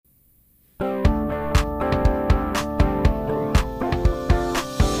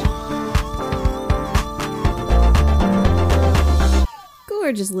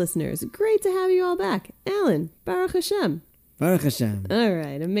gorgeous listeners. Great to have you all back. Alan, Baruch Hashem. Baruch Hashem. All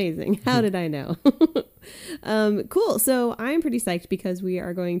right, amazing. How did I know? Cool. So I'm pretty psyched because we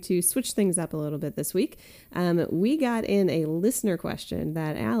are going to switch things up a little bit this week. We got in a listener question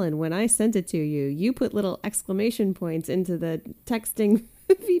that, Alan, when I sent it to you, you put little exclamation points into the texting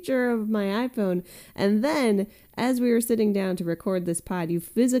feature of my iPhone. And then as we were sitting down to record this pod, you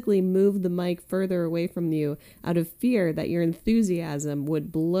physically moved the mic further away from you out of fear that your enthusiasm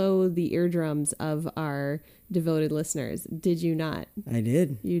would blow the eardrums of our devoted listeners. Did you not? I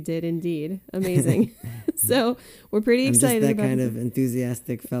did. You did indeed. Amazing. So we're pretty excited. I'm just that about kind of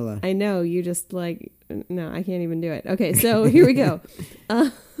enthusiastic fella. I know, you just like, no, I can't even do it. Okay, so here we go.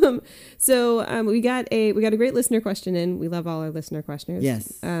 We got a great listener question in. We love all our listener questioners.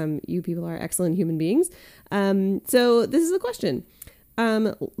 Yes. You people are excellent human beings. So this is the question.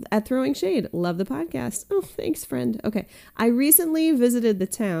 At Throwing Shade, love the podcast. Oh, thanks, friend. Okay. I recently visited the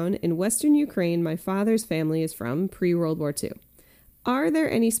town in Western Ukraine my father's family is from, pre-World War II. Are there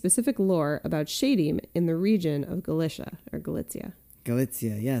any specific lore about Shadim in the region of Galicia or Galicia?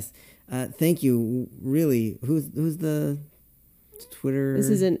 Galicia, yes. Thank you. Really, who's the Twitter? This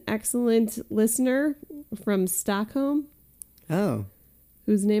is an excellent listener from Stockholm. Oh.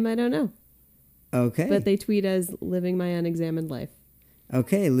 Whose name I don't know. Okay. But they tweet as living my unexamined life.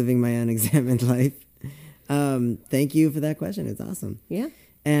 Okay, living my unexamined life. Thank you for that question. It's awesome. Yeah.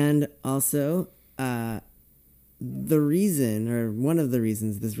 And also, the reason, or one of the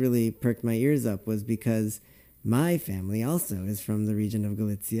reasons this really perked my ears up was because my family also is from the region of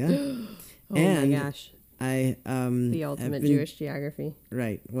Galicia. Oh and my gosh. The ultimate Jewish geography.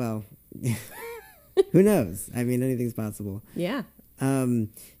 Right. Well, who knows? I mean, anything's possible. Yeah.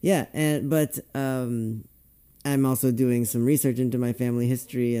 But I'm also doing some research into my family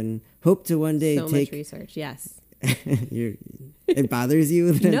history and hope to one day much research. Yes. It bothers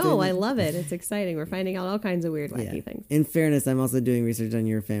you? No, I love it. It's exciting. We're finding out all kinds of weird, wacky things. In fairness, I'm also doing research on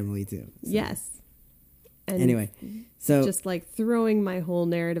your family too. So. Yes. And anyway, so just like throwing my whole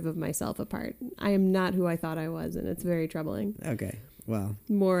narrative of myself apart. I am not who I thought I was, and it's very troubling. Okay. Well.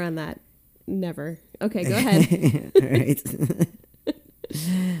 More on that. Never. Okay, go ahead. All right.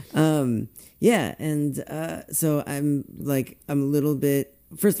 So I'm a little bit,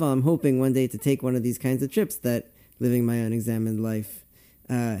 first of all, I'm hoping one day to take one of these kinds of trips that Living My Unexamined Life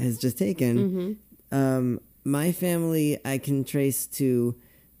has just taken. Mm-hmm. My family I can trace to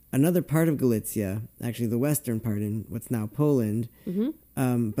another part of Galicia, actually the western part in what's now Poland,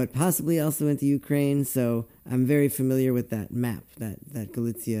 but possibly also into Ukraine, so I'm very familiar with that map, that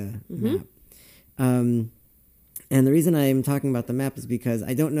Galicia map. And the reason I'm talking about the map is because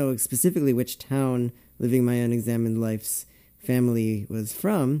I don't know specifically which town Living My Unexamined Life's family was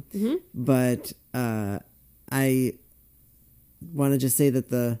from, but I want to just say that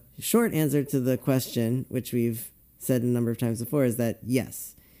the short answer to the question, which we've said a number of times before, is that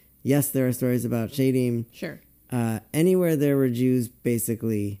yes, there are stories about Shadim. Sure. Anywhere there were Jews,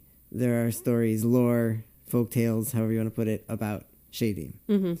 basically, there are stories, lore, folk tales, however you want to put it, about Shadim.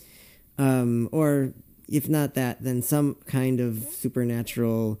 Or if not that, then some kind of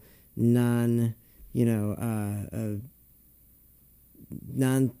supernatural, what's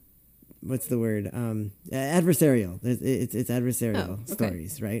the word? Adversarial. It's adversarial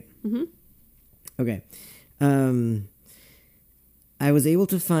stories, right? Mm-hmm. Okay. I was able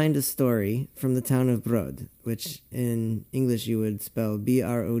to find a story from the town of Brod, which in English you would spell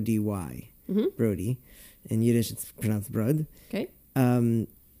Brody, Brody. In Yiddish it's pronounced Brod. Okay.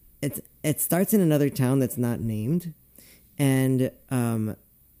 It starts in another town that's not named, and I'll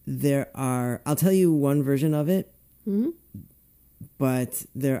tell you one version of it, but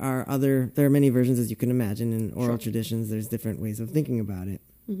there are many versions, as you can imagine. In oral traditions, there's different ways of thinking about it,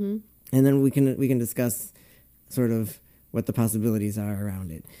 and then we can discuss sort of what the possibilities are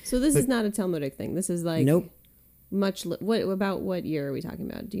around it. So this is not a Talmudic thing. This is like nope. What year are we talking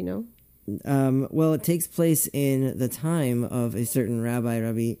about? Do you know? Well, it takes place in the time of a certain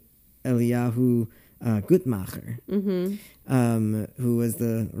Rabbi Eliyahu Gutmacher, who was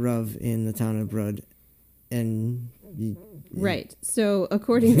the Rav in the town of Brod. And right. So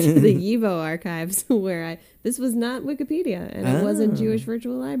according to the YIVO archives, this was not Wikipedia, and it wasn't Jewish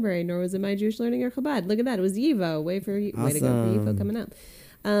Virtual Library, nor was it My Jewish Learning or Chabad. Look at that. It was YIVO. Way to go for YIVO coming out.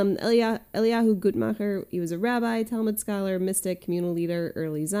 Eliyahu Gutmacher, he was a rabbi, Talmud scholar, mystic, communal leader,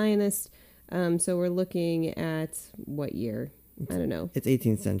 early Zionist. So we're looking at what year? I don't know. It's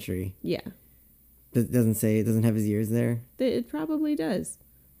 18th century. Yeah. It doesn't have his years there? It probably does.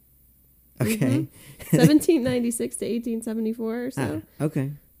 Okay. 1796 to 1874 or so.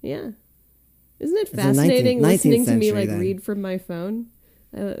 Okay. Yeah. Isn't it fascinating listening to me read from my phone?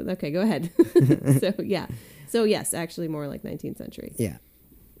 Okay, go ahead. So, yeah. So, yes, actually more like 19th century. Yeah.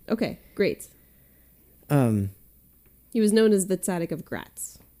 Okay, great. Um. He was known as the Tzaddik of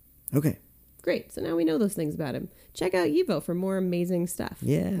Graz. Okay. Great. So now we know those things about him. Check out Yivo for more amazing stuff.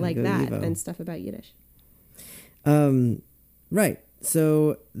 Yeah. Like go that Yivo. and stuff about Yiddish. Right.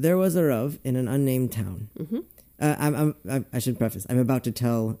 So there was a Rav in an unnamed town. I should preface. I'm about to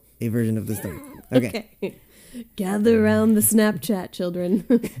tell a version of the story. Okay. Gather around the Snapchat, children.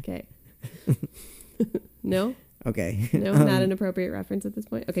 Okay. No? Okay. No, not an appropriate reference at this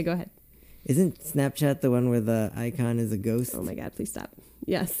point. Okay, go ahead. Isn't Snapchat the one where the icon is a ghost? Oh my God, please stop.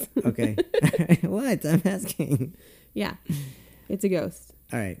 Yes. Okay. What? I'm asking. Yeah. It's a ghost.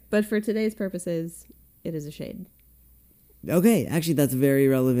 All right. But for today's purposes, it is a shade. Okay. Actually, that's very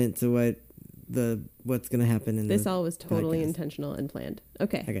relevant to what's going to happen in This the all was totally podcast. intentional and planned.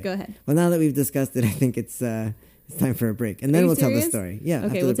 Okay, go ahead. Well, now that we've discussed it, I think it's time for a break, and then Are you we'll tell the serious? story. Yeah.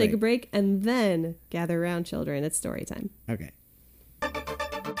 Okay, we'll take a break and then gather around, children. It's story time. Okay.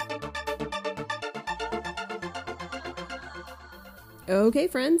 Okay,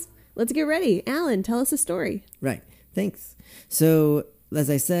 friends, let's get ready. Alan, tell us a story. Right. Thanks. So, as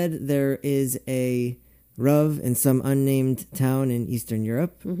I said, there is a Rav in some unnamed town in Eastern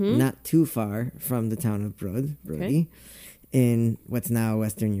Europe, not too far from the town of Brody, in what's now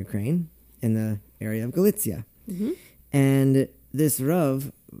Western Ukraine, in the area of Galicia. And this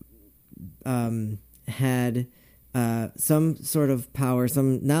Rav had some sort of power,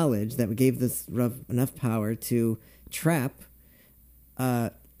 some knowledge that gave this Rav enough power to trap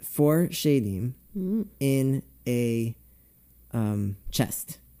 4 shadim in a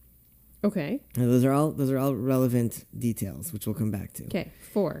chest. Okay. Now, those are all relevant details, which we'll come back to. Okay,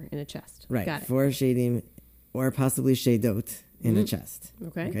 4 in a chest. Right. Got it. 4 shadim, or possibly shadot in a chest.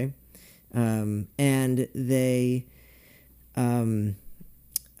 Okay. Okay. And they, and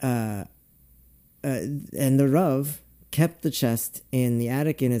the Rav kept the chest in the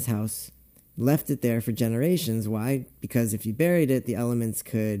attic in his house, left it there for generations. Why? Because if you buried it, the elements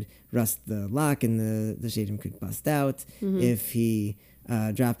could rust the lock and the shadim could bust out. If he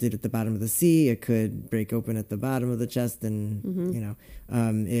dropped it at the bottom of the sea, it could break open at the bottom of the chest. And,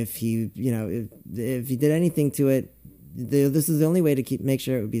 if he, if he did anything to it, this is the only way to make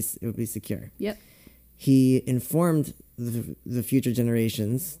sure it would be secure. Yep. He informed the future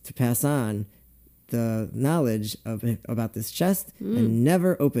generations to pass on the knowledge about this chest and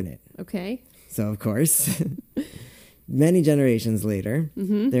never open it. Okay. So, of course, many generations later,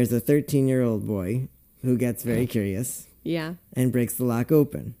 there's a 13-year-old boy who gets very curious Yeah. and breaks the lock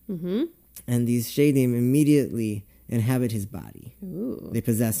open. And these shadim immediately inhabit his body. Ooh. They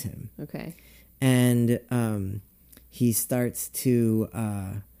possess him. Okay. And he starts to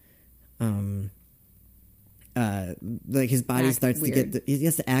like his body Act starts weird. to get he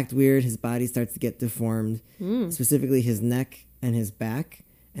has to act weird. His body starts to get deformed, specifically his neck and his back,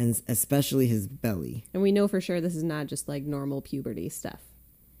 and especially his belly. And we know for sure this is not just like normal puberty stuff.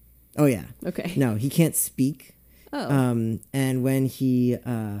 Oh yeah. Okay. No, he can't speak. Oh. And when he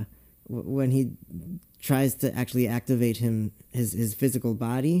tries to actually activate his physical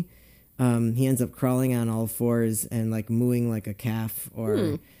body, he ends up crawling on all fours and like mooing like a calf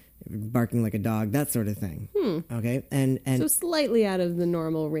or barking like a dog, that sort of thing. Okay, and So slightly out of the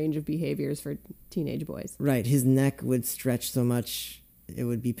normal range of behaviors for teenage boys. right, his neck would stretch so much it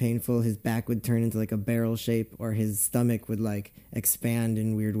would be painful. His back would turn into like a barrel shape, or his stomach would like expand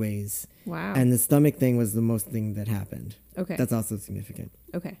in weird ways. Wow. And the stomach thing was the most thing that happened. Okay. That's also significant.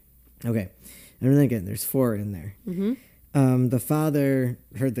 Okay. Okay. And then again, there's 4 in there. The father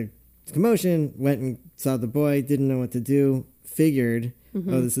heard the commotion, went and saw the boy, didn't know what to do, figured,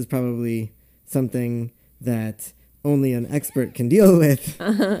 oh, this is probably something that only an expert can deal with.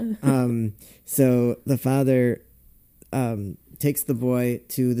 So the father takes the boy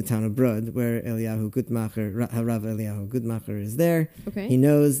to the town of Brod, where Eliyahu Gutmacher, Rav Eliyahu Gutmacher is there. Okay. He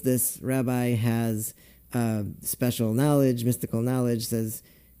knows this rabbi has special knowledge, mystical knowledge, says,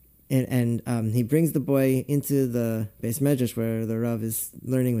 and he brings the boy into the Beis Medrash where the Rav is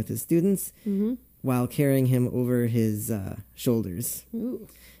learning with his students, while carrying him over his shoulders, Ooh.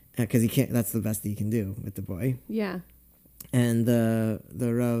 because he can't. That's the best he can do with the boy. Yeah. And the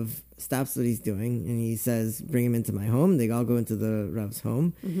Rav stops what he's doing and he says, "Bring him into my home." They all go into the Rav's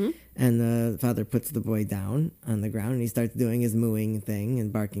home, and the father puts the boy down on the ground and he starts doing his mooing thing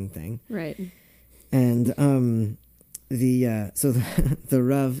and barking thing. Right. And the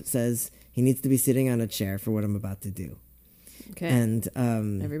Rav says he needs to be sitting on a chair for what I'm about to do. Okay. And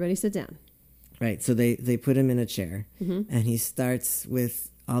Everybody sit down. right, so they put him in a chair, and he starts with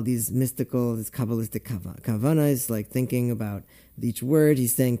all these mystical, this Kabbalistic kavanas, like thinking about each word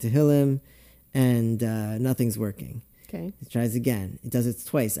he's saying Tehillim, and nothing's working. Okay. He tries again. He does it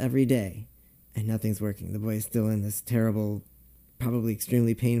twice every day, and nothing's working. The boy is still in this terrible, probably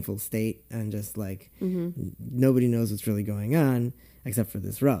extremely painful state, and just like nobody knows what's really going on except for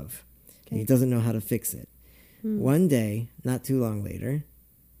this Rav. Okay. He doesn't know how to fix it. One day, not too long later,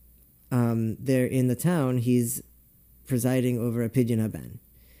 they're in the town. He's presiding over a pidyon haben.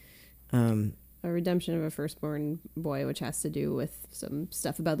 A redemption of a firstborn boy, which has to do with some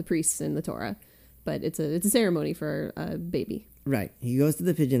stuff about the priests in the Torah, but it's a ceremony for a baby. Right. He goes to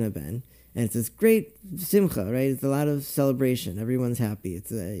the pidyon haben, and it's this great simcha. Right. It's a lot of celebration. Everyone's happy.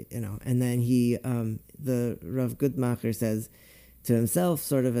 It's and then the Rav Gutmacher says to himself,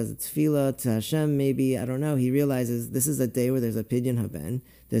 sort of as a tefillah to Hashem, maybe, I don't know, he realizes this is a day where there's a pidyon haben.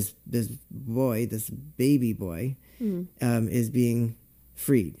 This boy, this baby boy, is being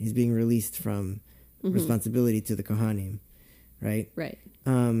freed. He's being released from responsibility to the Kohanim, right? Right.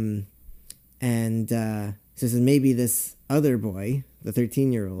 So maybe this other boy, the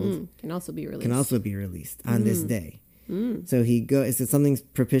 13-year-old, can also be released on this day. So he goes. So something's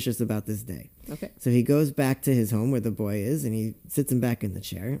propitious about this day. Okay. So he goes back to his home where the boy is, and he sits him back in the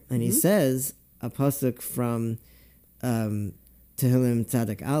chair, and he says a pasuk from Tehillim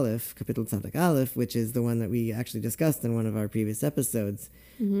Tzadik Aleph, Kapitel Tzadik Aleph, which is the one that we actually discussed in one of our previous episodes.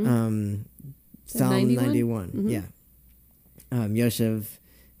 Psalm 91. Yeah. Yoshev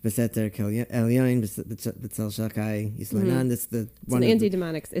Beseter Elyon B'Tzel Shakai Yisranan. That's the one. It's an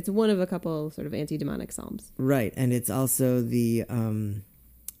anti-demonic. It's one of a couple sort of anti-demonic psalms. Right, and it's also the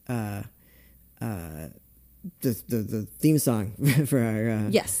theme song for our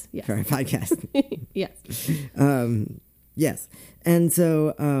yes for our podcast. Yes. Yes, and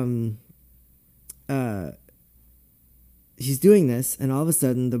so he's doing this, and all of a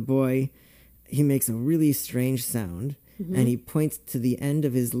sudden the boy, he makes a really strange sound. And he points to the end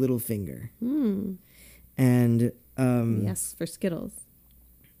of his little finger. And yes, for Skittles.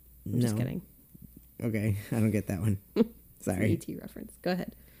 No. Just kidding. Okay, I don't get that one. Sorry. It's an ET reference. Go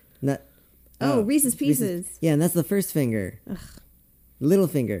ahead. Reese's Pieces. Yeah, and that's the first finger. Ugh. Little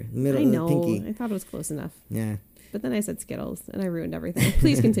finger, middle, I know. pinky. I thought it was close enough. Yeah. But then I said Skittles, and I ruined everything.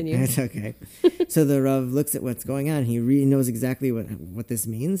 Please continue. It's okay. So the Rav looks at what's going on. He really knows exactly what this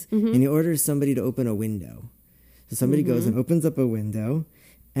means, and he orders somebody to open a window. So somebody goes and opens up a window,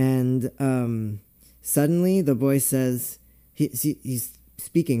 and suddenly the boy says, he's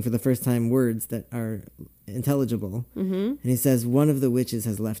speaking for the first time words that are intelligible, and he says, "One of the witches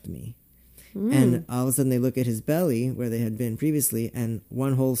has left me." And all of a sudden they look at his belly, where they had been previously, and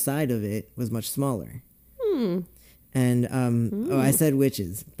one whole side of it was much smaller. And, I said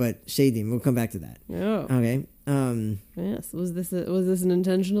witches, but shadim, we'll come back to that. Oh. Okay. Yes. Was this an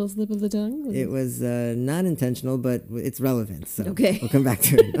intentional slip of the tongue? It was not intentional, but it's relevant. So okay. We'll come back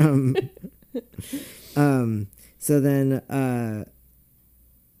to it. So then,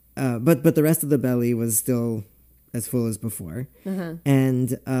 but the rest of the belly was still as full as before.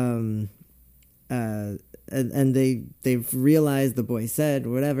 And they've realized, the boy said,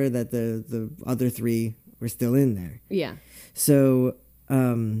 whatever, that the other three were still in there. Yeah. So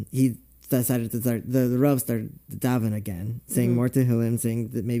he decided to start, the Rav started daven again, saying more Tehillim, saying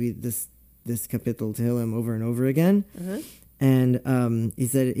that maybe this kapitel Tehillim over and over again. And he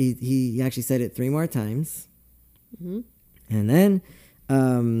said he actually said it 3 more times. And then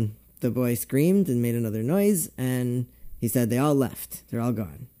the boy screamed and made another noise, and he said they all left. They're all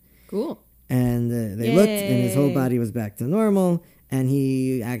gone. Cool. And they looked, and his whole body was back to normal. And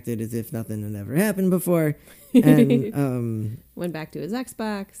he acted as if nothing had ever happened before, and went back to his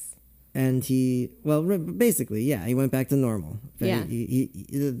Xbox. And he went back to normal. But yeah,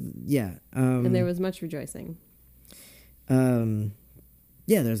 and there was much rejoicing. There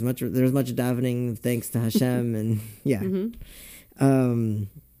was much davening, thanks to Hashem, and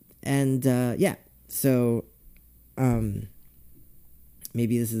So,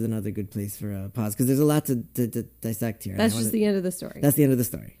 maybe this is another good place for a pause, because there's a lot to dissect here. That's just the end of the story. That's the end of the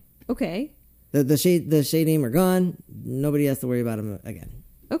story. Okay. The shadim are gone. Nobody has to worry about them again.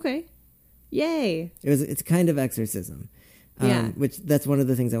 Okay. Yay. It's kind of exorcism. Which that's one of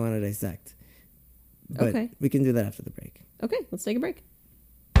the things I want to dissect. But we can do that after the break. Okay, let's take a break.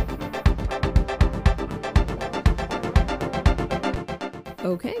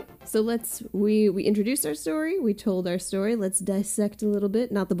 Okay, so we introduced our story, we told our story, let's dissect a little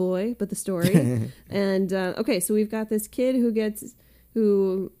bit, not the boy, but the story. And, so we've got this kid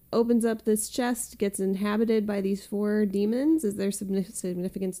who opens up this chest, gets inhabited by these 4 demons. Is there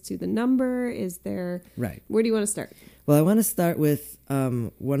significance to the number? Is there... Right. Where do you want to start? Well, I want to start with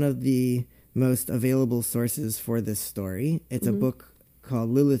one of the most available sources for this story. It's a book called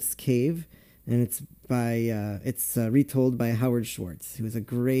Lilith's Cave, and it's retold by Howard Schwartz, who is a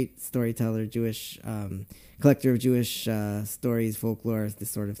great storyteller, Jewish collector of Jewish stories, folklore,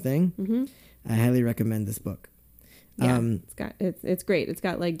 this sort of thing. Mm-hmm. I highly recommend this book. Yeah, it's great. It's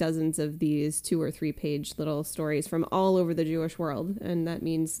got like dozens of these 2 or 3 page little stories from all over the Jewish world, and that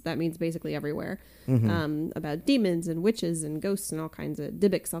means basically everywhere. About demons and witches and ghosts and all kinds of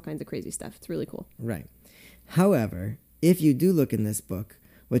Dybbuk, all kinds of crazy stuff. It's really cool. Right. However, if you do look in this book,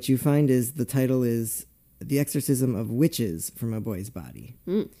 what you find is the title is The Exorcism of Witches from a Boy's Body.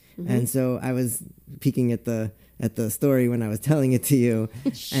 Mm-hmm. And so I was peeking at the story when I was telling it to you,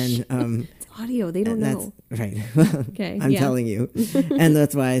 and it's audio, they don't know. Right. Okay. I'm telling you, and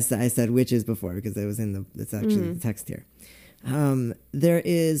that's why I said witches before, because it was it's actually the text here. There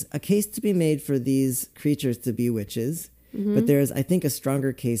is a case to be made for these creatures to be witches, but there is, I think, a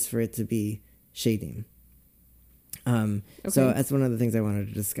stronger case for it to be shadim. So that's one of the things I wanted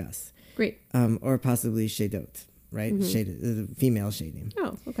to discuss. Great. Or possibly shadot, right? Female shadim.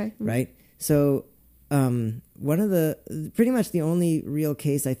 Oh, okay. Right? So one of pretty much the only real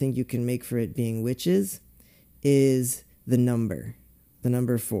case I think you can make for it being witches is the number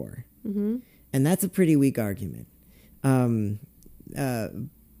 4. Mm-hmm. And that's a pretty weak argument. The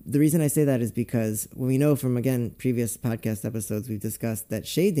reason I say that is because we know from, again, previous podcast episodes we've discussed that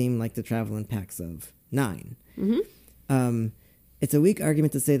shadim like to travel in packs of 9. Mm-hmm. It's a weak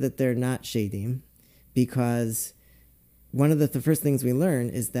argument to say that they're not shadim, because one of the first things we learn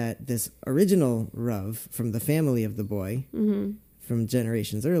is that this original Rav from the family of the boy, from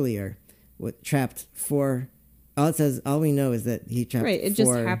generations earlier, trapped 4. All we know is that he trapped 4. Right, it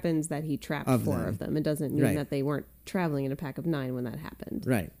just happens that he trapped 4 of them. It doesn't mean right. that they weren't traveling in a pack of 9 when that happened.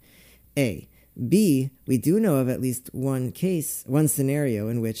 Right. A. B, we do know of at least one scenario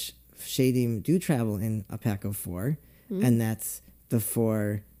in which shadim do travel in a pack of 4, and that's the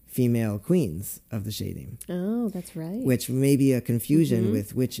 4 female queens of the shadim. Oh, that's right. Which may be a confusion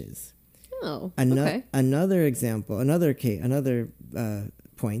with witches. Oh, okay. Another example, another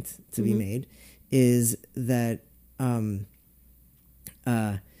point to be made is that so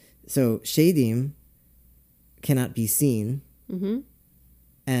shadim cannot be seen,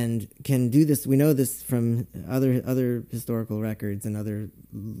 and can do this. We know this from other historical records and other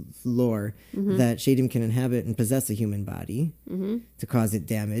lore, that shadim can inhabit and possess a human body to cause it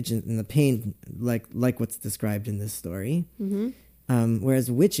damage and the pain, like what's described in this story. Whereas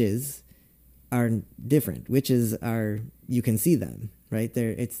witches are different. Witches you can see them, right?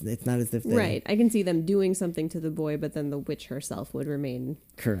 It's not as if right. I can see them doing something to the boy, but then the witch herself would remain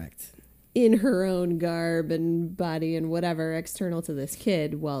correct in her own garb and body and whatever external to this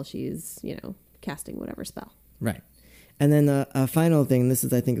kid while she's, casting whatever spell. Right. And then a final thing, this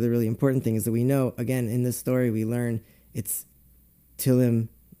is, I think, the really important thing, is that we know, again, in this story, we learn it's Tilim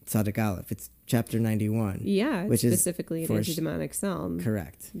Tzadik Aleph. It's chapter 91. Yeah, which specifically an anti-demonic psalm.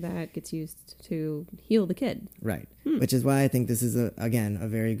 Correct. That gets used to heal the kid. Right. Which is why I think this is, again, a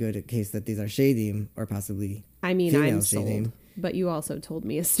very good case that these are shadim, or possibly female I'm shadim. sold. But you also told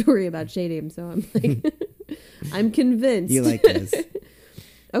me a story about shadim, so I'm like, I'm convinced. You like this.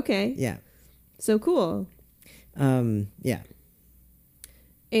 Okay. Yeah. So cool. Yeah.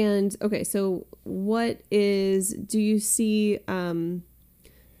 And, okay, so do you see what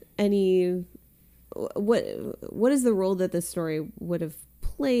is the role that this story would have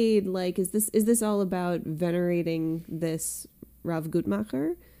played? Like, is this all about venerating this Rav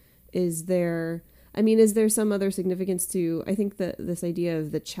Guttmacher? Is there some other significance to, I think that this idea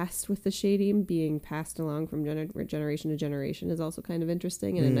of the chest with the shadim being passed along from generation to generation is also kind of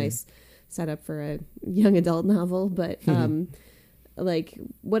interesting and a nice setup for a young adult novel. But like,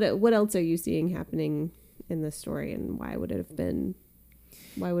 what else are you seeing happening in this story, and why would it have been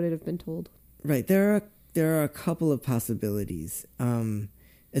told? Right. There are a couple of possibilities.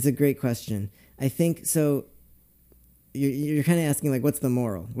 It's a great question. I think so. You're kind of asking, like, what's the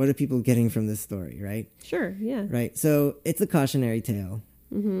moral? What are people getting from this story, right? Sure, yeah. Right. So it's a cautionary tale.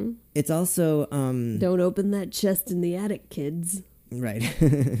 Mm-hmm. It's also... don't open that chest in the attic, kids. Right.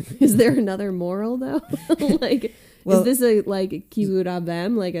 Is there another moral, though? Like, is this a, like, kivud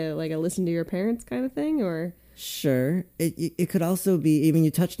abem, like a listen to your parents kind of thing, or... Sure. It could also be... I mean,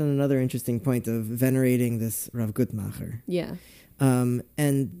 you touched on another interesting point of venerating this Rav Guttmacher. Yeah.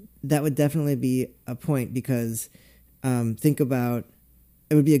 And that would definitely be a point, because... think about,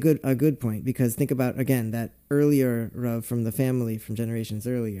 it would be a good point, because think about, again, that earlier Rav from the family from generations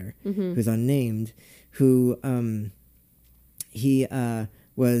earlier, who's unnamed, who he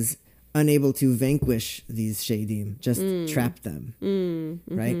was unable to vanquish these Shadim, just trap them,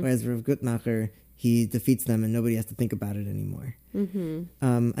 right? Whereas Rav Guttmacher, he defeats them and nobody has to think about it anymore.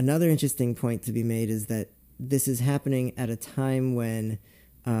 Another interesting point to be made is that this is happening at a time when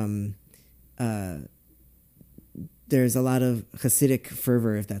there's a lot of Hasidic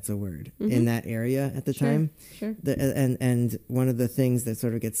fervor, if that's a word, in that area at the time. Sure. And one of the things that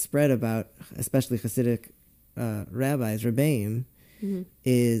sort of gets spread about, especially Hasidic rabbis, Rebbeim,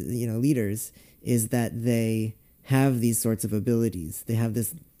 is, leaders, is that they have these sorts of abilities. They have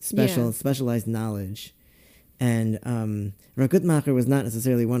this specialized knowledge. And Rav Guttmacher was not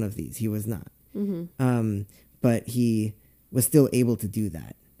necessarily one of these. He was not. But he was still able to do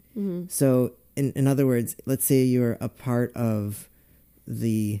that. So, in other words, let's say you're a part of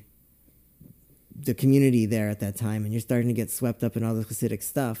the community there at that time, and you're starting to get swept up in all the Hasidic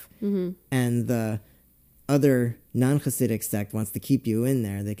stuff, and the other non-Hasidic sect wants to keep you in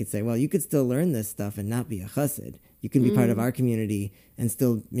there. They could say, well, you could still learn this stuff and not be a Hasid. You can be part of our community and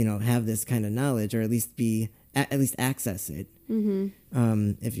still, have this kind of knowledge, or at least access it.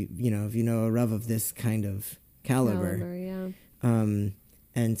 If you know a Rav of this kind of caliber.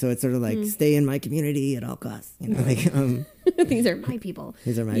 And so it's sort of like, stay in my community at all costs. These are my people.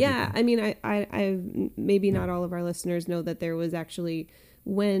 These are my people. Yeah, I mean, I maybe not all of our listeners know that there was actually,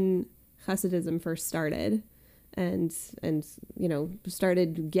 when Hasidism first started and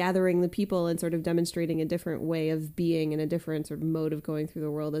started gathering the people and sort of demonstrating a different way of being and a different sort of mode of going through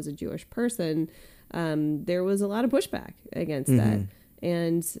the world as a Jewish person, there was a lot of pushback against that.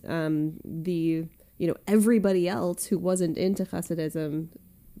 And everybody else who wasn't into Hasidism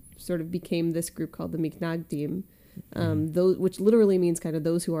sort of became this group called the Miknagdim, those, which literally means kind of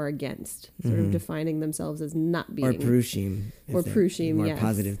those who are against, sort of defining themselves as not being. Or Prushim. Or Prushim, more yes.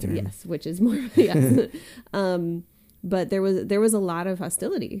 positive term. Yes, which is more, yes. But there was a lot of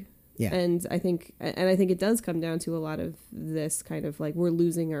hostility. Yeah. And I think it does come down to a lot of this kind of like, we're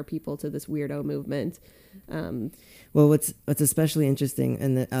losing our people to this weirdo movement. Well, what's especially interesting,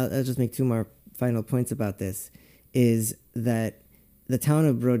 and I'll just make two more final points about this, is that the town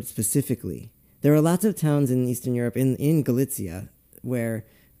of Brod specifically, there are lots of towns in Eastern Europe, in Galicia, where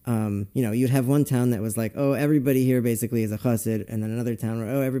you'd have one town that was like, oh, everybody here basically is a chassid, and then another town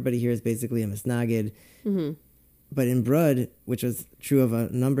where, oh, everybody here is basically a misnagid. But in Brod, which was true of a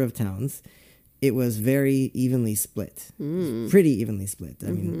number of towns, it was very evenly split, pretty evenly split.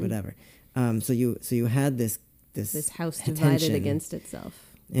 I mean, whatever. So you had this house divided against itself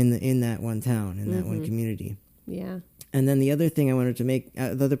in that one town, in that one community. Yeah. And then the other thing I wanted to make,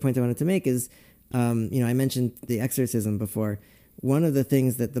 the other point I wanted to make is, I mentioned the exorcism before. One of the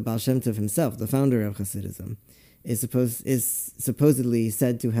things that the Baal Shem Tov himself, the founder of Hasidism, is supposedly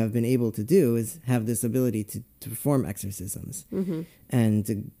said to have been able to do is have this ability to perform exorcisms and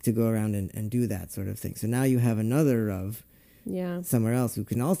to go around and do that sort of thing. So now you have another Rav somewhere else who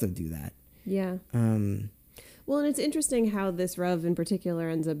can also do that. Yeah. Well, and it's interesting how this Rav in particular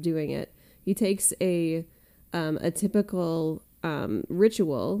ends up doing it. He takes a typical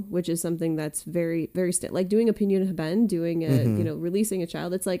ritual, which is something that's very, very like doing a Pinyon Haben, doing a releasing a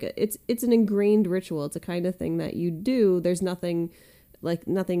child. It's like it's an ingrained ritual. It's a kind of thing that you do. There's nothing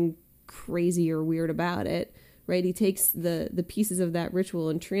crazy or weird about it, right? He takes the pieces of that ritual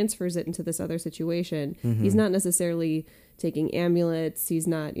and transfers it into this other situation. He's not necessarily taking amulets. He's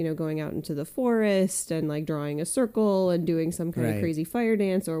not, going out into the forest and like drawing a circle and doing some kind of crazy fire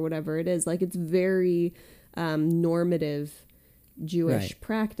dance or whatever it is. Like, it's very normative Jewish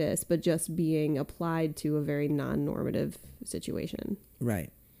practice, but just being applied to a very non-normative situation.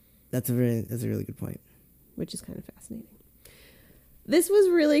 Right. That's a really good point. Which is kind of fascinating. This was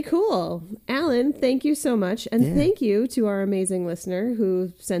really cool. Alan, thank you so much. And thank you to our amazing listener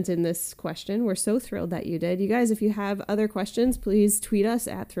who sent in this question. We're so thrilled that you did. You guys, if you have other questions, please tweet us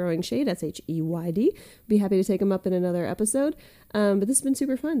at Throwing Shade, SHEYD. Be happy to take them up in another episode. But this has been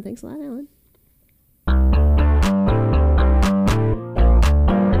super fun. Thanks a lot, Alan.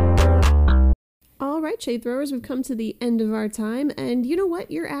 All right, Shade Throwers, we've come to the end of our time. And you know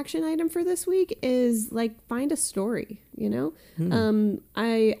what? Your action item for this week is like, find a story,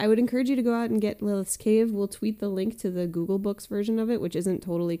 I would encourage you to go out and get Lilith's Cave. We'll tweet the link to the Google Books version of it, which isn't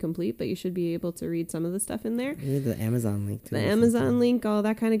totally complete, but you should be able to read some of the stuff in there. Maybe the Amazon link too. The Amazon link, all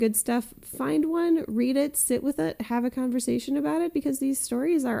that kind of good stuff. Find one, read it, sit with it, have a conversation about it, because these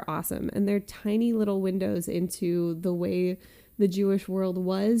stories are awesome. And they're tiny little windows into the way the Jewish world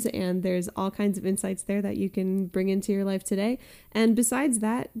was, and there's all kinds of insights there that you can bring into your life today. And besides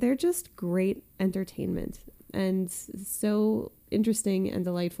that, they're just great entertainment and so interesting and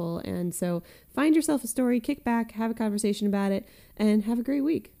delightful. And so find yourself a story, kick back, have a conversation about it, and have a great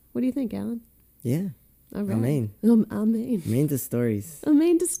week. What do you think, Alan? Yeah. All right. Amen. Amen. Amen to stories.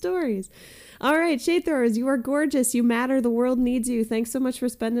 Amen to stories. All right, Shade Throwers, you are gorgeous. You matter. The world needs you. Thanks so much for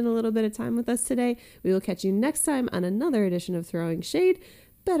spending a little bit of time with us today. We will catch you next time on another edition of Throwing Shade,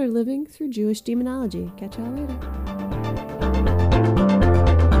 Better Living Through Jewish Demonology. Catch y'all later.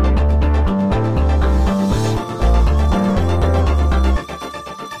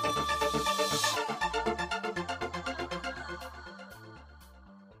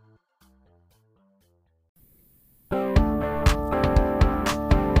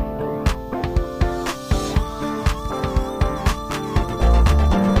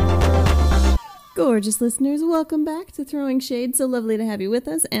 Gorgeous listeners, welcome back to Throwing Shade. So lovely to have you with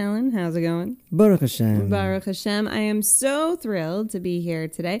us. Alan, how's it going? Baruch Hashem. Baruch Hashem. I am so thrilled to be here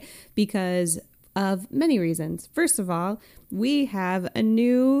today because of many reasons. First of all, we have a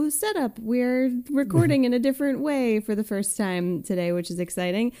new setup. We're recording in a different way for the first time today, which is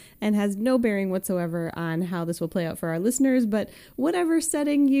exciting and has no bearing whatsoever on how this will play out for our listeners. But whatever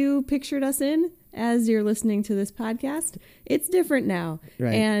setting you pictured us in as you're listening to this podcast, it's different now.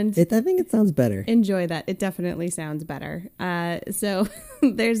 Right. And I think it sounds better. enjoy that. It definitely sounds better. So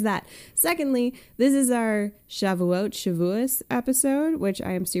there's that. Secondly, this is our Shavuos episode, which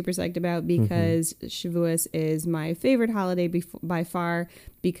I am super psyched about because Shavuos is my favorite holiday by far,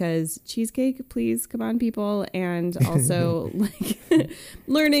 because cheesecake, please, come on, people. And also like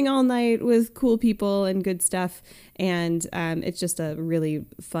learning all night with cool people and good stuff. And it's just a really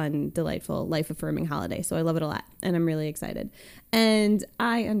fun, delightful, life-affirming holiday. So I love it a lot. And I'm really excited. And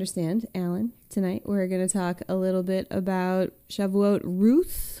I understand, Alan, tonight we're going to talk a little bit about Shavuot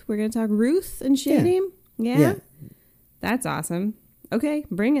Ruth. We're going to talk Ruth and Shadim. Yeah? That's awesome. Okay,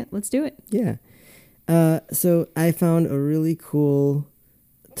 bring it. Let's do it. Yeah. So I found a really cool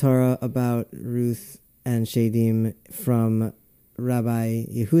Torah about Ruth and Shadim from Rabbi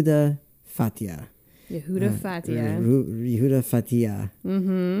Yehuda Fatia. Yehuda Fatia. Yehuda Fatia.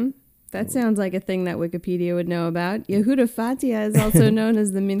 Mm-hmm. That sounds like a thing that Wikipedia would know about. Yehuda Fatia is also known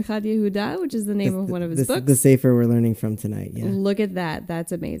as the Minchat Yehuda, which is the name of one of his books. The sefer we're learning from tonight. Yeah. Look at that.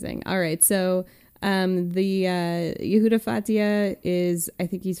 That's amazing. All right. So the Yehuda Fatia is, I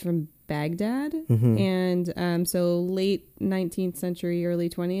think he's from Baghdad. And so late 19th century, early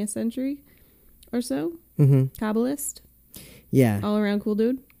 20th century or so. Kabbalist. Yeah. All around cool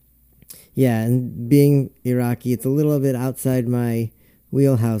dude. Yeah. And being Iraqi, it's a little bit outside my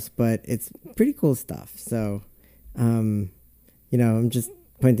wheelhouse, but it's pretty cool stuff. So, I'm just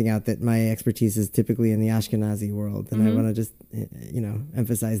pointing out that my expertise is typically in the Ashkenazi world, and I want to just,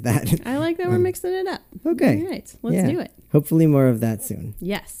 emphasize that. I like that we're mixing it up. Okay. All right. Let's do it. Hopefully more of that soon.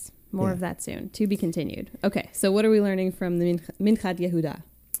 Yes. More of that soon. To be continued. Okay. So what are we learning from the Minchat Yehuda?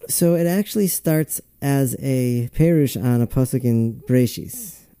 So it actually starts as a perush on a pasuk in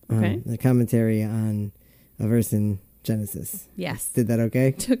Breshis. Okay. A commentary on a verse in Genesis. Yes. Did that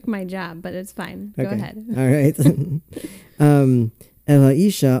okay? Took my job, but it's fine. Go ahead. All right. El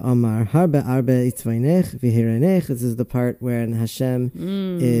ha'isha amar harbe arbe itzvaynech v'hirenech. This is the part where Hashem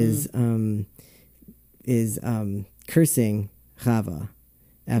is cursing Chava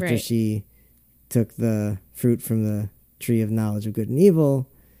after she took the fruit from the tree of knowledge of good and evil,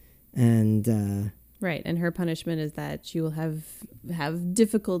 and right, and her punishment is that she will have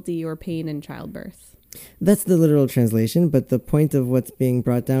difficulty or pain in childbirth. That's the literal translation, but the point of what's being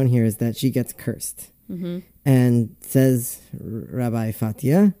brought down here is that she gets cursed. And says Rabbi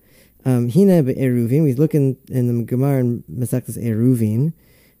Fatia, Hine be'eruvin, we look in the Gemara in Masechtas Eruvin,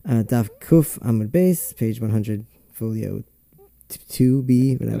 Daf Kuf Amud Beis, page 100, folio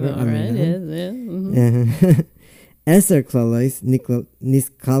 2b, whatever. All right, Eser klalois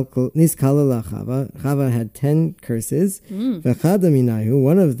niskalala Chava. Chava had 10 curses. V'chada minayu,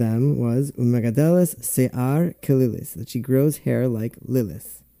 one of them was umagadeles se'ar kelilis, that she grows hair like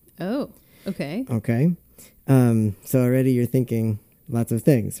Lilith. Oh, okay. Okay. So already you're thinking lots of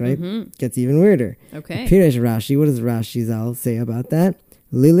things, right? Gets even weirder. Okay. Piresh Rashi, what does Rashi Zal say about that?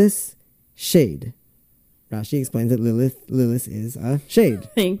 Lilith, shade. Rashi explains that Lilith is a shade.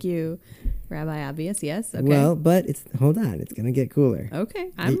 Thank you, Rabbi Obvious. Yes. Okay. Well, but hold on, it's gonna get cooler.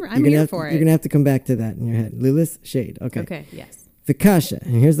 Okay, I'm here for it. You're gonna have to come back to that in your head. Lilith, shade. Okay. Okay. Yes. Vikasha,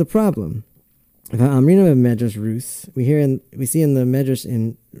 and here's the problem. Amrina of Medrash Rus. We see in the Medrash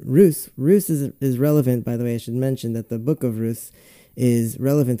in Rus. Rus is relevant. By the way, I should mention that the book of Rus is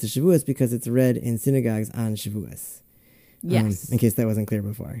relevant to Shavuos because it's read in synagogues on Shavuos. Yes. In case that wasn't clear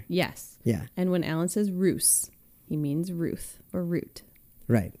before. Yes. Yeah. And when Alan says Rus, he means Ruth or root.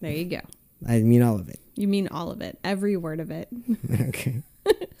 Right. There you go. I mean all of it. You mean all of it. Every word of it. Okay.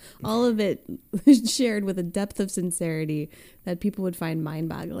 All of it shared with a depth of sincerity that people would find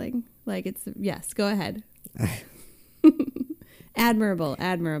mind-boggling. Like yes, go ahead. Admirable.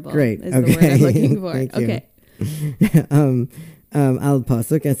 Great. Is the word I'm looking for. Thank you. Okay. Al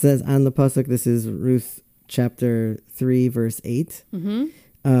pasuk. It says on the pasuk. This is Ruth chapter 3, verse 8. Vayhi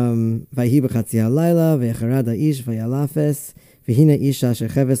b'chatzi halayla v'yecharad ha'ish v'yalafes v'hina isha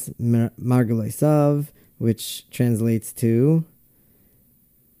shecheves margaloisav, which translates to.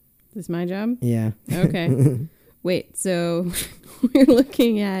 This is my job? Yeah. Okay. Wait, so we're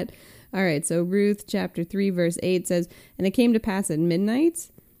looking at, all right, so Ruth chapter 3 verse 8 says, and it came to pass at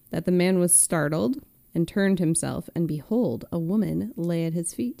midnight that the man was startled and turned himself, and behold, a woman lay at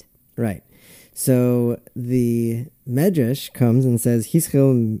his feet. Right. So the Medrash comes and says,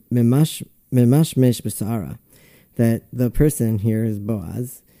 Hischil memash mesh besara, that the person here is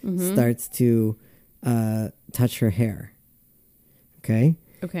Boaz, starts to touch her hair. Okay?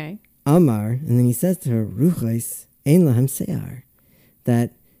 Okay. Amar, and then he says to her, Ruchais ein lahem se'ar,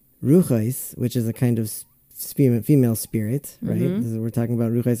 that Ruchais, which is a kind of female spirit, right? We're talking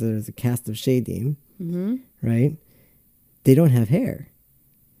about Ruchais, so there's a cast of Shadim, right? They don't have hair.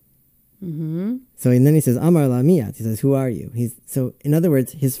 So, and then he says, Amar la miyat, he says, who are you? So, in other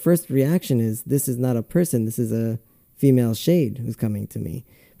words, his first reaction is, this is not a person, this is a female shade who's coming to me.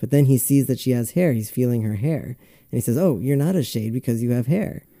 But then he sees that she has hair, he's feeling her hair. And he says, oh, you're not a shade because you have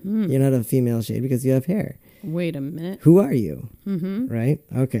hair. You're not a female shade because you have hair. Wait a minute. Who are you? Right?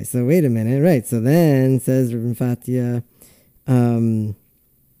 Okay, so wait a minute. Right, so then says Rabbi Fatia,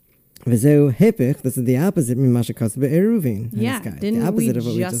 V'zeu hepech, this is the opposite of Mashakos be'eruvin. Yeah, didn't we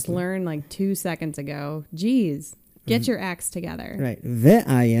just learn like 2 seconds ago? Jeez, get your acts together. Right,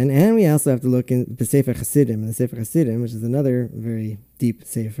 ve'ayin, and we also have to look in the Sefer Hasidim, which is another very deep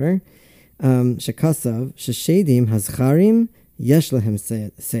sefer. Shekasav, sheshedim hazcharim yesh lahem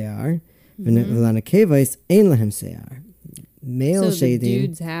se'ar, v'lanakevais ein lahem se'ar. Male shadim, the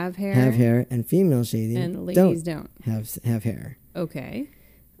dudes have hair, and female shadim and the ladies don't have hair.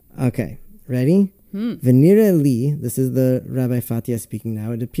 Okay, ready? Venira li, this is the Rabbi Fatia speaking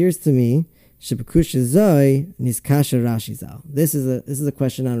now. It appears to me, shebekusha zoi niskasha Rashi zal. This is a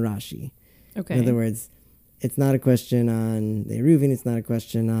question on Rashi. Okay. In other words, it's not a question on the Eruvin, it's not a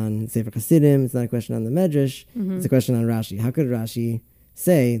question on Sefer Hasidim, it's not a question on the Medrash, it's a question on Rashi. How could Rashi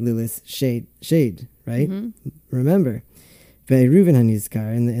say Lilith shade, right? Remember, Eruvin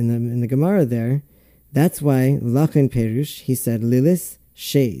hanizkar, in the Gemara there, that's why Lachin Perush, he said Lilith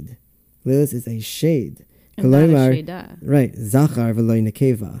shade. Lilith is a shade. And not a sheda. Right, Zachar v'loy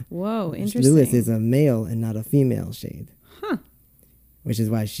nekeva. Whoa, interesting. Lilith is a male and not a female shade. Huh. Which is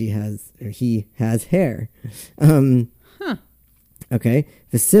why he has hair. Okay.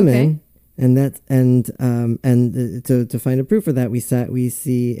 The Siman, and to find a proof for that, we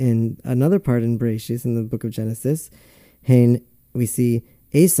see in another part in Bereshis, in the book of Genesis, we see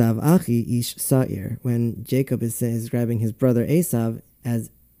Esav achi ish sa'ir, when Jacob is describing his brother Esav as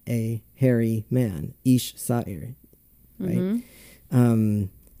a hairy man, ish sa'ir, right?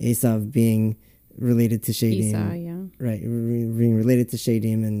 Esav being related to Shadim, Esau, yeah. Right, being related to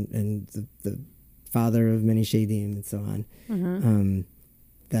Shadim and the father of many Shadim and so on.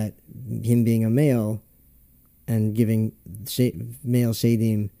 That him being a male and giving male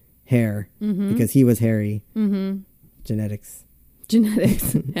Shadim hair because he was hairy. Genetics.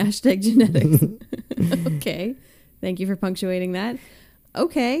 Hashtag genetics. Okay. Thank you for punctuating that.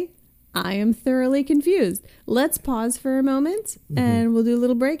 Okay. I am thoroughly confused. Let's pause for a moment and we'll do a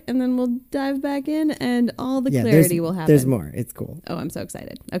little break and then we'll dive back in and all the clarity will happen. There's more. It's cool. Oh, I'm so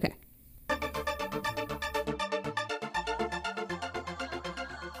excited. Okay.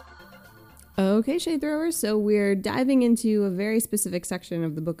 Okay, Shade Throwers. So we're diving into a very specific section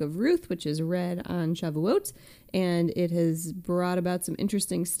of the book of Ruth, which is read on Shavuot, and it has brought about some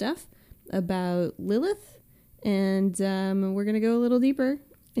interesting stuff about Lilith, and we're going to go a little deeper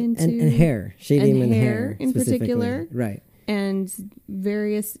into... And hair. Shadim and hair in particular. Right. And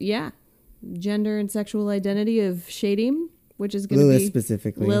various, gender and sexual identity of Shadim, which is going to be... Lilith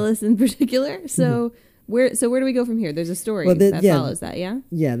specifically. Lilith in particular. So... Where do we go from here? There's a story that follows that, yeah?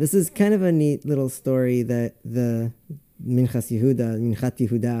 Yeah, this is kind of a neat little story that the Minchat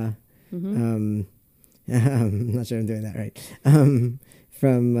Yehuda, I'm not sure I'm doing that right,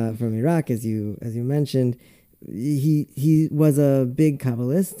 from Iraq, as you mentioned. He was a big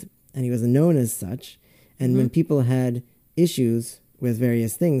Kabbalist, and he was known as such. And when people had issues with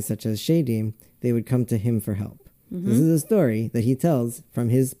various things, such as Shadim, they would come to him for help. This is a story that he tells from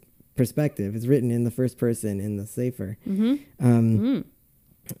his perspective. It's written in the first person in the Sefer.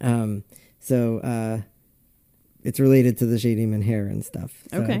 it's related to the shadim and hair and stuff.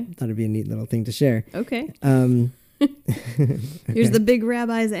 So Okay. I thought it'd be a neat little thing to share. Okay. Okay. Here's the big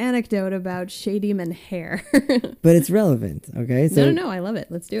rabbi's anecdote about shadim and hair. But it's relevant. Okay. So No. I love it.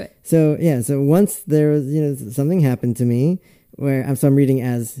 Let's do it. So yeah, so once there was, something happened to me where I'm reading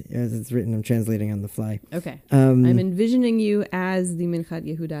as it's written. I'm translating on the fly. Okay. Um, I'm envisioning you as the Minchat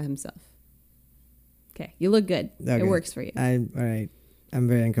Yehuda himself. Okay. You look good. Okay. It works for you. all right. I'm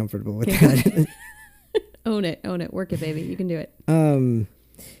very uncomfortable with Okay. that. Own it. Work it, baby. You can do it.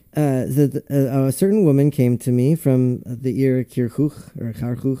 A certain woman came to me from the Ir Kirchuch or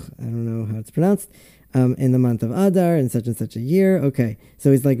Charchuch. I don't know how it's pronounced. In the month of Adar in such and such a year. Okay,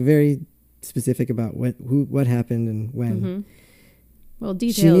 so he's like very specific about what happened and when. Mm-hmm. Well,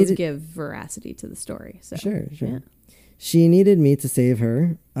 details give veracity to the story. So Sure. Yeah. She needed me to save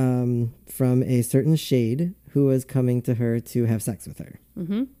her from a certain shade who was coming to her to have sex with her.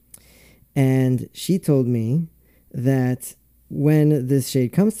 Mm-hmm. And she told me that when this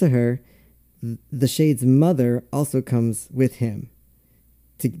shade comes to her, the shade's mother also comes with him.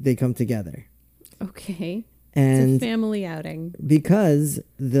 They come together. Okay. And it's a family outing. because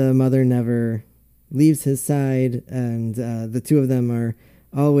the mother never leaves his side, and the two of them are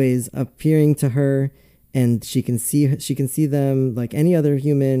always appearing to her, and she can see them like any other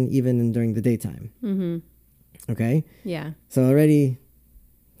human, even during the daytime. Mm-hmm. Okay? Yeah. So already...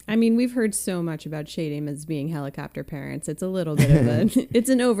 I mean, we've heard so much about shadim as being helicopter parents. It's a little bit of it's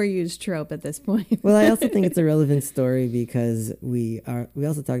an overused trope at this point. Well, I also think it's a relevant story because we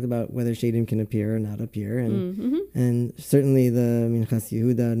also talked about whether shadim can appear or not appear, and certainly the Minchas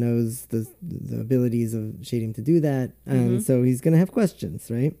Yehuda knows the abilities of shadim to do that, and so he's going to have questions,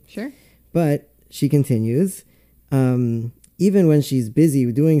 right? Sure. But she continues, even when she's busy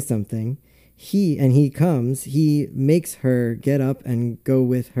doing something, he makes her get up and go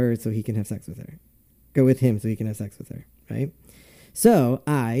with her so he can have sex with her. Go with him so he can have sex with her, right? So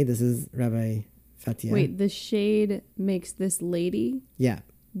this is Rabbi Fatia. Wait, the shade makes this lady Yeah,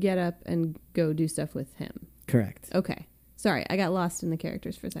 get up and go do stuff with him. correct. Okay. Sorry, I got lost in the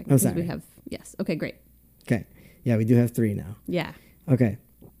characters for a second. Oh, 'cause sorry. We have, yes. Okay, great. Okay. Yeah, we do have 3 now. Yeah. Okay.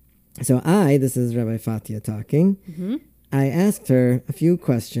 So this is Rabbi Fatia talking. Mm-hmm. I asked her a few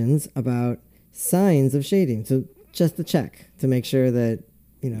questions about signs of shadim. So just to check, to make sure that,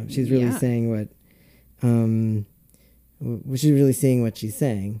 she's really saying she's really saying what she's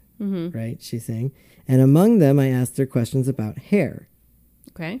saying, right? She's saying. And among them, I asked her questions about hair.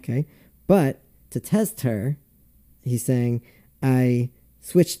 Okay. Okay. But to test her, he's saying, I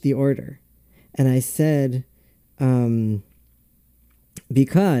switched the order. And I said,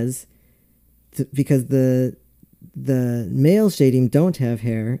 because the male shadim don't have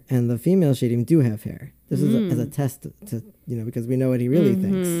hair and the female shadim do have hair. This is as a test to, because we know what he really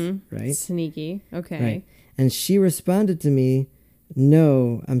thinks, right? Sneaky. Okay. Right. And she responded to me,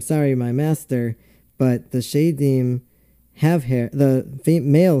 no, I'm sorry, my master, but the shadim have hair. The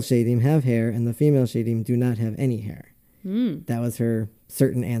male shadim have hair and the female shadim do not have any hair. That was her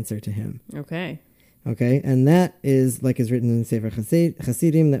certain answer to him. Okay. Okay. And that is like is written in Sefer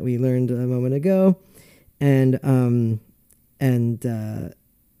Hasidim that we learned a moment ago. And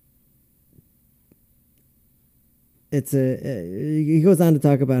he goes on to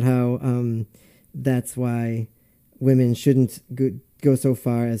talk about how that's why women shouldn't go so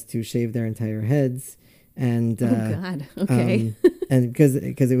far as to shave their entire heads, and Oh God. Okay. and because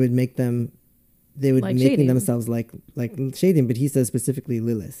it would make them, they would Like making shadim. themselves like shadim, but he says specifically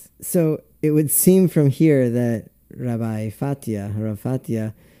Lilith. So it would seem from here that Rav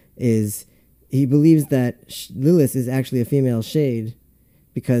Fatia is, he believes that Lilith is actually a female shade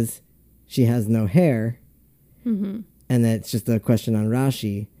because she has no hair, and that's just a question on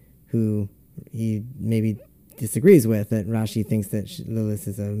Rashi, who he maybe disagrees with, that Rashi thinks that Lilith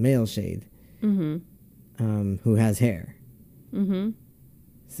is a male shade who has hair.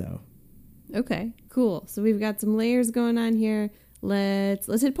 So Okay. Cool. So we've got some layers going on here. Let's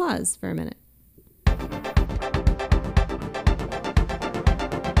hit pause for a minute.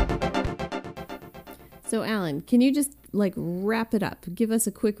 So, Alan, can you just wrap it up? Give us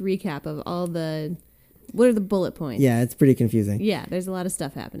a quick recap of what are the bullet points? yeah, it's pretty confusing. Yeah, there's a lot of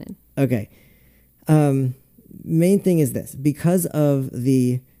stuff happening. Okay. Main thing is this: because of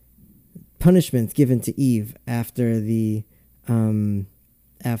the punishments given to Eve after the sin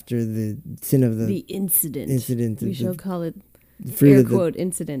of The incident. We shall call it fruit air of the quote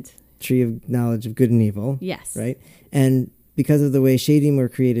incident. tree of knowledge of good and evil. Yes. Right? And because of the way shadim were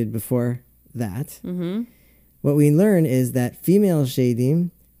created before that, what we learn is that female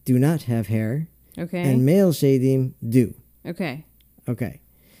shadim do not have hair, Okay. and male shadim do. Okay. Okay.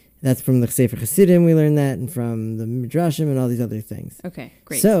 That's from the Sefer Chassidim, we learn that, and from the Midrashim and all these other things. Okay,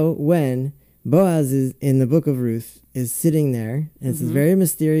 great. So when Boaz is in the book of Ruth, is sitting there, and it's a very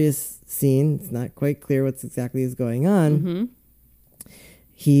mysterious scene. It's not quite clear what's exactly is going on.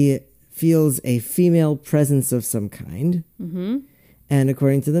 He feels a female presence of some kind. And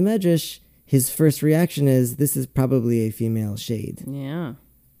according to the Medrash, his first reaction is, this is probably a female shade. Yeah.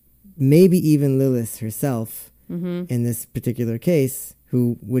 Maybe even Lilith herself, in this particular case,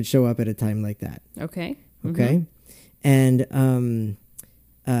 who would show up at a time like that. Okay. Okay? And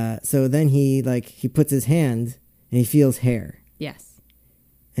so then he puts his hand and he feels hair. Yes.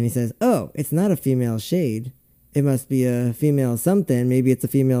 And he says, oh, it's not a female shade. It must be a female something. Maybe it's a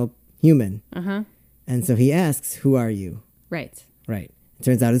female human. And so he asks, who are you? Right. Right. It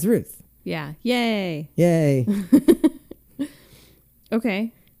turns out it's Ruth. Yeah. Yay. Yay.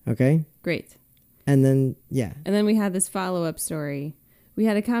 Okay. Okay. Great. And then, yeah. And then we had this follow-up story. We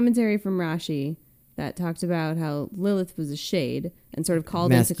had a commentary from Rashi that talked about how Lilith was a shade and sort of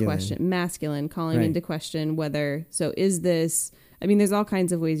called into question, masculine, calling into question whether, so is this, I mean, there's all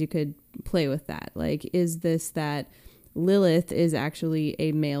kinds of ways you could play with that. Like, is this that Lilith is actually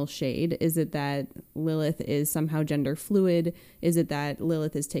a male shade? Is it that Lilith is somehow gender fluid? Is it that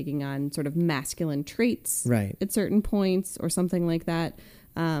Lilith is taking on sort of masculine traits at certain points or something like that?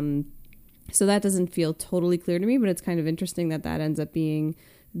 So that doesn't feel totally clear to me, but it's kind of interesting that that ends up being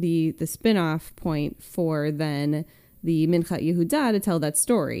the spin-off point for then the Minchat Yehuda to tell that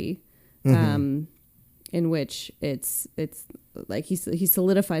story, in which it's like he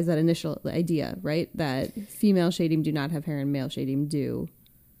solidifies that initial idea, right? That female shadim do not have hair and male shadim do.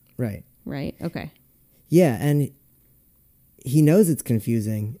 Right. Right? Okay. Yeah, and he knows it's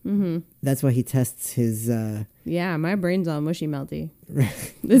confusing. That's why he tests his... Yeah, my brain's all mushy melty.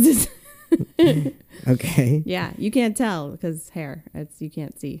 This is... Okay. Yeah, you can't tell because hair. You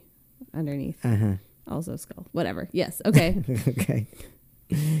can't see underneath. Also skull. Whatever. Yes. Okay. Okay.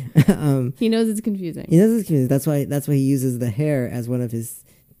 He knows it's confusing. He knows it's confusing. That's why he uses the hair as one of his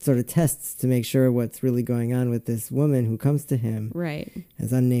sort of tests to make sure what's really going on with this woman who comes to him. Right.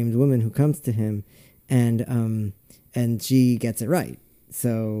 This unnamed woman who comes to him, and she gets it right.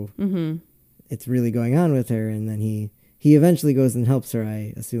 So it's really going on with her, and then he eventually goes and helps her,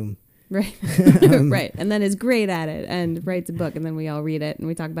 I assume. Right. Right. And then is great at it and writes a book, and then we all read it and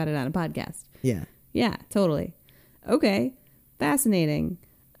we talk about it on a podcast. Yeah. Yeah, totally. Okay. Fascinating.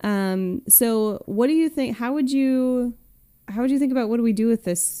 So what do you think? How would you think about what do we do with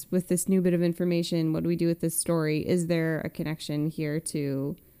this new bit of information? What do we do with this story? Is there a connection here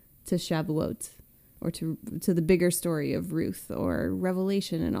to Shavuot or to the bigger story of Ruth or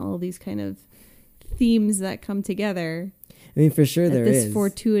Revelation and all of these kind of themes that come together? I mean, for sure there is. At this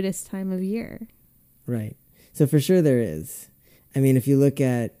fortuitous time of year. Right. So for sure there is. I mean, if you look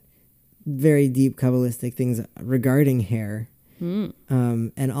at very deep Kabbalistic things regarding hair,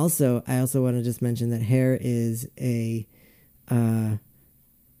 and also, I also want to just mention that hair is a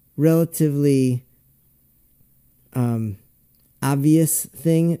relatively obvious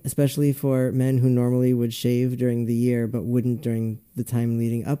thing, especially for men who normally would shave during the year but wouldn't during the time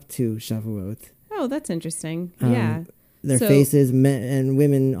leading up to Shavuot. Oh, that's interesting. Yeah. Their faces, men and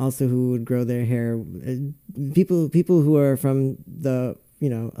women also who would grow their hair. People who are from a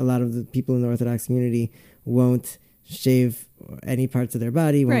lot of the people in the Orthodox community won't shave any parts of their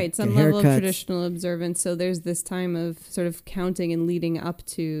body. Right, some level of traditional observance. So there's this time of sort of counting and leading up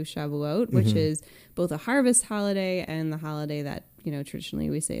to Shavuot, which is both a harvest holiday and the holiday that,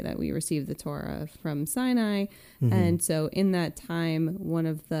 traditionally we say that we receive the Torah from Sinai. And so in that time, one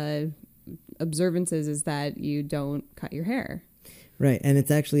of the observances is that you don't cut your hair. Right, and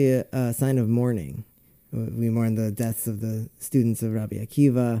it's actually a sign of mourning. We mourn the deaths of the students of Rabbi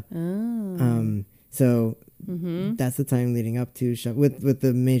Akiva. So that's the time leading up to Shavuot, with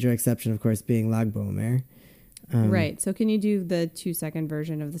the major exception, of course, being Lag BaOmer. Right. So can you do the 2-second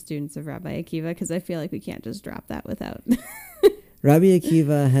version of the students of Rabbi Akiva? Because I feel like we can't just drop that without... Rabbi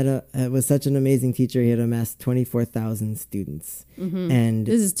Akiva was such an amazing teacher. He had amassed 24,000 students. And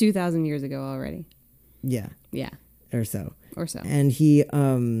this is 2,000 years ago already. Yeah. Yeah. Or so. And he...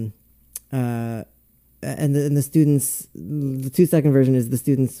 and the students, the 2-second version is the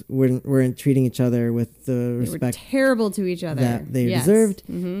students weren't treating each other with the respect. They were terrible to each other. That they deserved.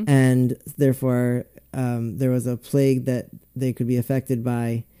 And therefore, there was a plague that they could be affected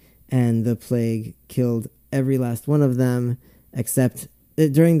by, and the plague killed every last one of them, except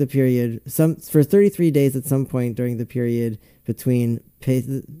during the period, for 33 days at some point during the period between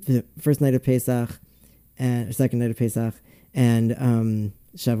the first night of Pesach and second night of Pesach and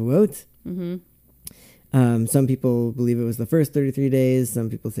Shavuot. Some people believe it was the first 33 days. Some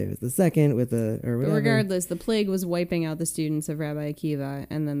people say it was the second or whatever. But regardless, the plague was wiping out the students of Rabbi Akiva,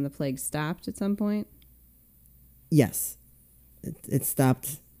 and then the plague stopped at some point? Yes. It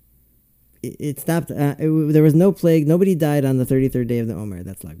stopped. It stopped. There was no plague. Nobody died on the 33rd day of the Omer.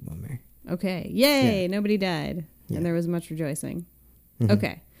 That's Lag BaOmer. Okay. Yay! Yeah. Nobody died. Yeah. And there was much rejoicing. Mm-hmm.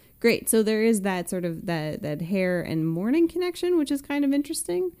 Okay. Great. So there is that sort of that hair and mourning connection, which is kind of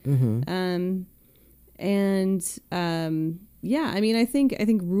interesting. Mm-hmm. Yeah, I mean, I think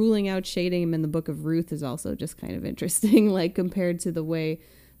ruling out Shadim in the Book of Ruth is also just kind of interesting, like compared to the way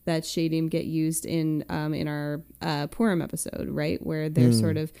that Shadim get used in our Purim episode, right, where they're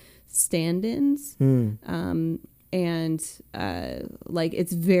sort of stand-ins, like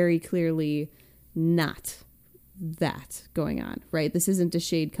it's very clearly not that going on, right? This isn't a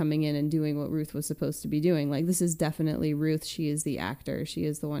shade coming in and doing what Ruth was supposed to be doing. Like, this is definitely Ruth. She is the actor. She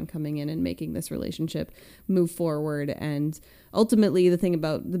is the one coming in and making this relationship move forward. And ultimately, the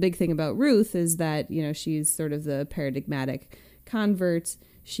big thing about Ruth is that, you know, she's sort of the paradigmatic convert.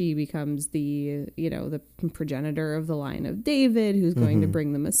 She becomes the progenitor of the line of David, who's going to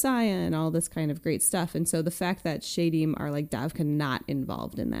bring the Messiah and all this kind of great stuff. And so the fact that Shadim are like Davka not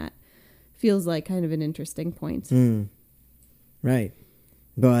involved in that feels like kind of an interesting point. Right.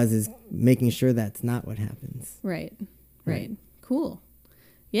 Boaz is making sure that's not what happens. Right. Cool.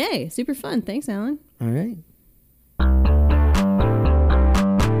 Yay. Super fun. Thanks, Alan. All right.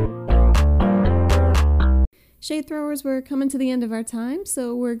 Shade throwers, we're coming to the end of our time,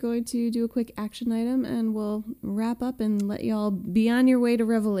 so we're going to do a quick action item and we'll wrap up and let y'all be on your way to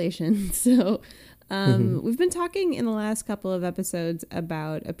Revelation. So we've been talking in the last couple of episodes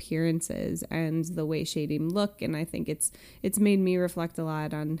about appearances and the way Shadim look, and I think it's made me reflect a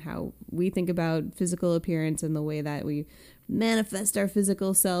lot on how we think about physical appearance and the way that we manifest our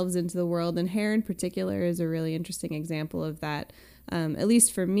physical selves into the world, and hair in particular is a really interesting example of that. At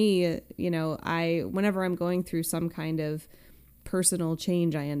least for me, you know, whenever I'm going through some kind of personal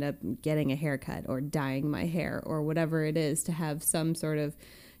change, I end up getting a haircut or dyeing my hair or whatever it is to have some sort of,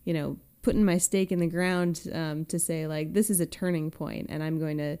 you know, putting my stake in the ground to say, like, this is a turning point and I'm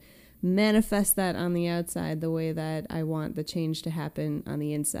going to manifest that on the outside the way that I want the change to happen on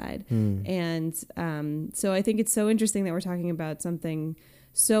the inside. And so I think it's so interesting that we're talking about something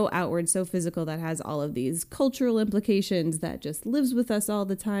so outward, so physical, that has all of these cultural implications, that just lives with us all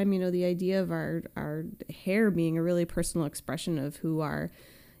the time. You know, the idea of our hair being a really personal expression of who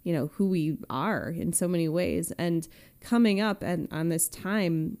we are in so many ways. And coming up on this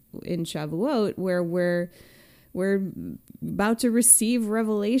time in Shavuot where we're about to receive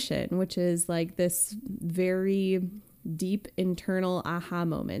revelation, which is like this very deep internal aha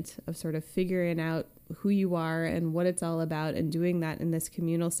moment of sort of figuring out who you are and what it's all about, and doing that in this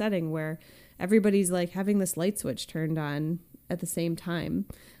communal setting where everybody's like having this light switch turned on at the same time.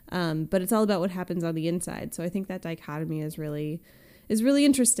 But it's all about what happens on the inside. So I think that dichotomy is really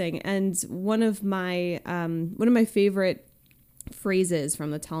interesting. And one of my favorite phrases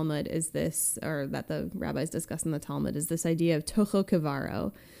from the Talmud is this, or that the rabbis discuss in the Talmud, is this idea of toho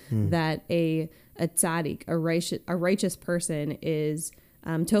kavaro, that a tzaddik, a righteous person is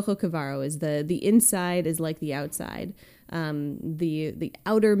toho kavaro, is the inside is like the outside. The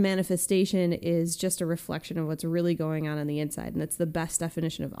outer manifestation is just a reflection of what's really going on the inside, and it's the best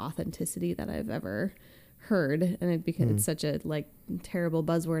definition of authenticity that I've ever heard. And it's such a like terrible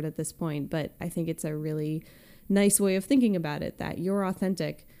buzzword at this point, but I think it's a really nice way of thinking about it, that you're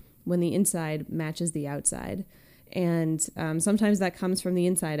authentic when the inside matches the outside. And sometimes that comes from the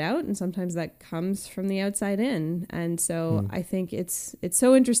inside out, and sometimes that comes from the outside in. And so I think it's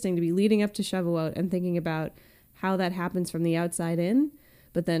so interesting to be leading up to Shavuot and thinking about how that happens from the outside in.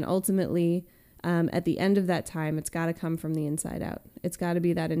 But then ultimately, at the end of that time, it's got to come from the inside out. It's got to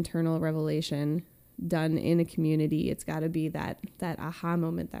be that internal revelation done in a community. It's got to be that aha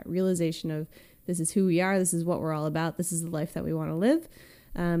moment, that realization of this is who we are, this is what we're all about, this is the life that we want to live.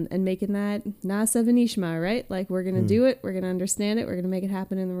 And making that Na'aseh v'nishma, right? Like, we're going to do it, we're going to understand it, we're going to make it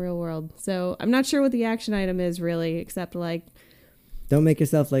happen in the real world. So I'm not sure what the action item is really, except like, don't make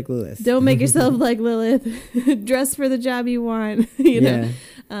yourself like Lilith. Don't make yourself like Lilith. Dress for the job you want, you know.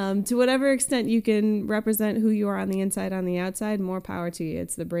 To whatever extent you can represent who you are on the inside, on the outside, more power to you.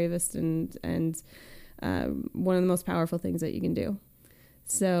 It's the bravest and one of the most powerful things that you can do.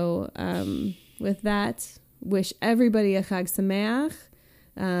 So with that, wish everybody a Chag Sameach.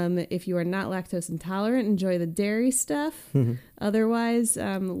 If you are not lactose intolerant, enjoy the dairy stuff. Otherwise,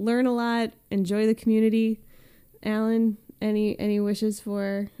 learn a lot, enjoy the community. Alan, any wishes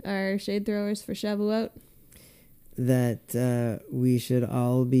for our shade throwers for Shavuot? that we should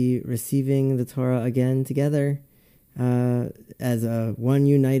all be receiving the Torah again together as a one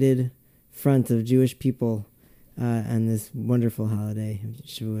united front of Jewish people on this wonderful holiday of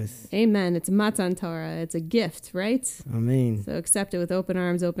Shavuos. Amen. It's Matan Torah. It's a gift, right? Amen. So accept it with open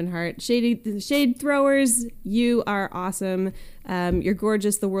arms, open heart. Shade throwers, you are awesome. You're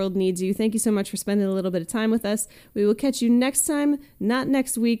gorgeous. The world needs you. Thank you so much for spending a little bit of time with us. We will catch you next time, not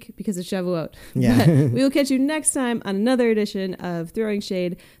next week because it's Shavuot. Yeah. But we will catch you next time on another edition of Throwing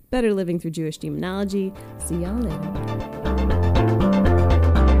Shade, Better Living Through Jewish Demonology. See y'all later.